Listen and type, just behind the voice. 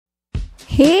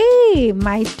Hey,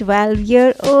 my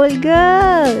 12-year-old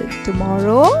girl,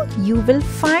 tomorrow you will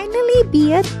finally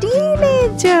be a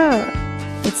teenager.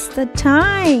 It's the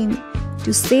time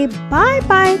to say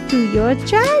bye-bye to your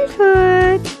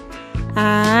childhood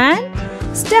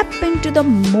and step into the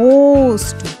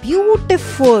most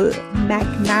beautiful,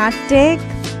 magnetic,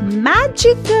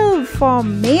 magical,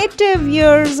 formative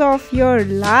years of your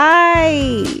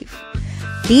life.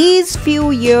 These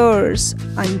few years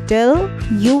until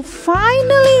you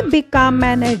finally become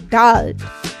an adult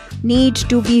need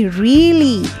to be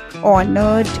really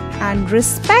honored and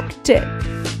respected.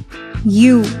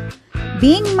 You,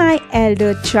 being my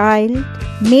elder child,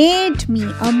 made me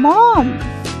a mom.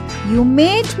 You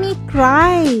made me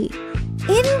cry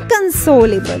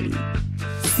inconsolably,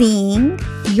 seeing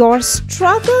your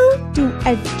struggle to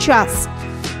adjust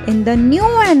in the new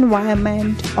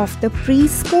environment of the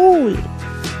preschool.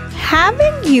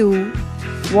 Having you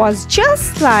was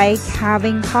just like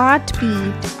having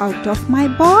heartbeat out of my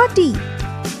body.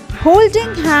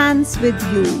 Holding hands with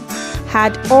you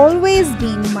had always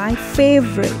been my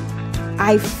favorite.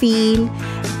 I feel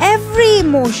every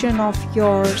emotion of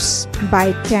yours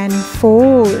by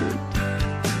tenfold.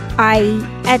 I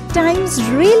at times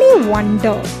really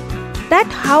wonder that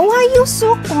how are you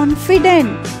so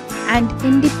confident and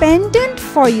independent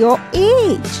for your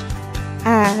age,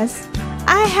 as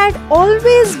I had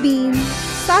always been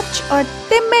such a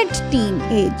timid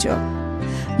teenager.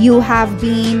 You have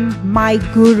been my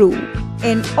guru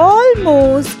in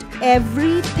almost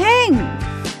everything,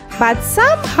 but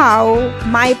somehow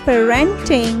my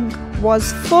parenting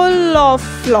was full of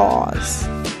flaws.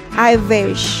 I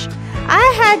wish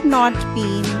I had not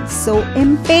been so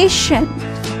impatient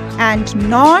and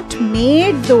not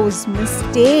made those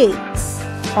mistakes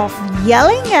of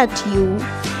yelling at you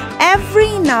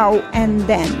every now and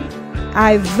then.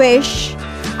 I wish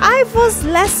I was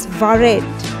less worried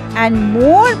and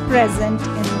more present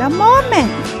in the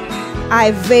moment.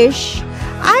 I wish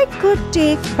I could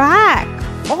take back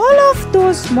all of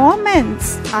those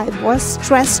moments I was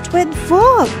stressed with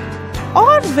work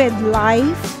or with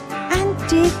life and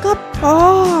take a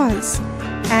pause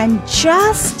and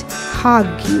just hug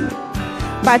you.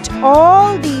 But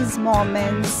all these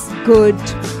moments, good,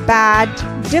 bad,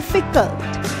 difficult,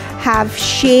 have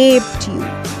shaped you.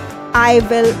 I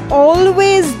will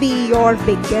always be your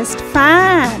biggest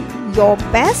fan, your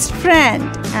best friend,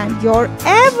 and your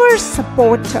ever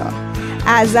supporter,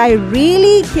 as I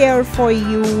really care for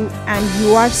you and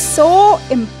you are so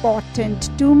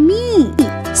important to me.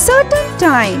 Certain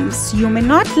times you may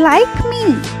not like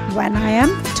me when I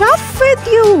am tough with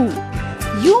you.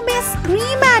 You may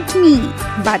scream at me,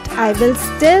 but I will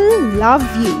still love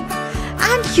you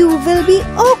and you will be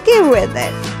okay with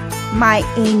it. My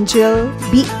angel,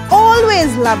 be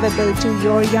always lovable to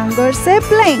your younger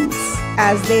siblings,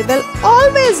 as they will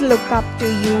always look up to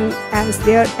you as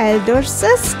their elder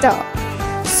sister.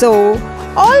 So,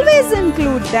 always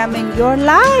include them in your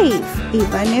life,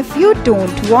 even if you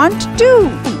don't want to.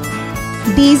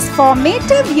 These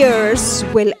formative years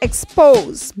will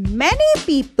expose many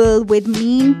people with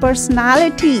mean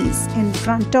personalities in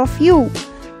front of you.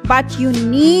 But you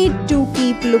need to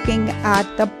keep looking at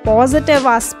the positive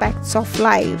aspects of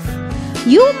life.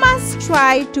 You must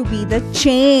try to be the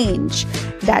change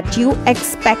that you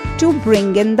expect to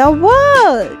bring in the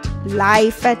world.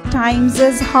 Life at times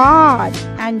is hard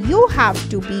and you have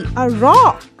to be a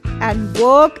rock and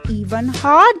work even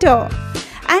harder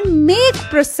and make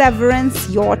perseverance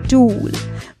your tool.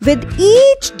 With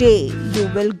each day you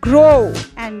will grow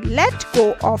and let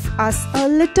go of us a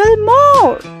little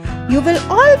more. You will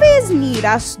always need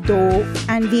us though,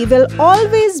 and we will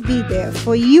always be there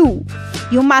for you.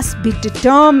 You must be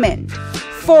determined,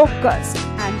 focused,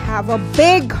 and have a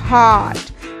big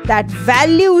heart that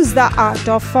values the art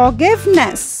of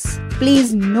forgiveness.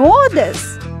 Please know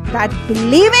this, that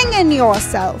believing in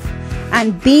yourself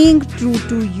and being true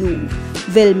to you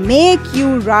will make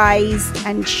you rise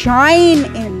and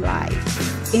shine in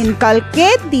life.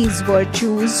 Inculcate these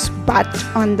virtues, but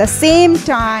on the same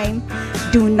time,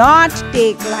 do not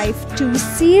take life too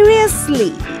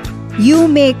seriously. You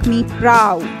make me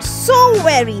proud, so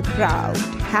very proud.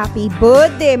 Happy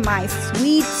birthday, my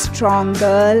sweet, strong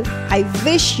girl. I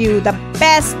wish you the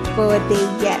best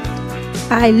birthday yet.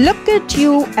 I look at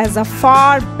you as a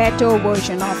far better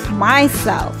version of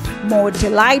myself, more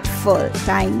delightful,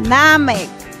 dynamic,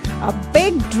 a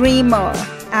big dreamer,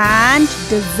 and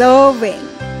deserving,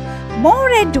 more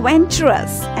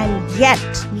adventurous, and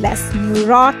yet less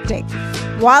neurotic.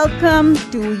 Welcome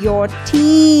to your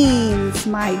teens,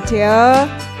 my dear.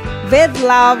 With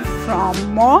love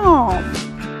from Mom.